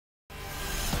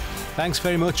Thanks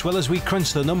very much. Well, as we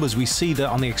crunch the numbers, we see that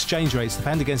on the exchange rates, the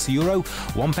pound against the euro,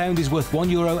 £1 is worth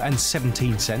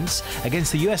 €1.17.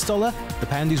 Against the US dollar, the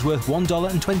pound is worth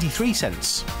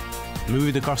 $1.23.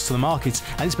 Moving across to the markets,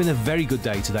 and it's been a very good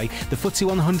day today. The FTSE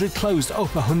 100 closed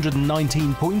up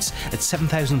 119 points at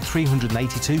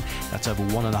 7,382. That's over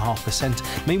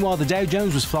 1.5%. Meanwhile, the Dow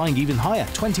Jones was flying even higher,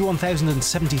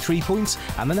 21,073 points,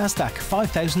 and the Nasdaq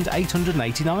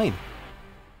 5,889.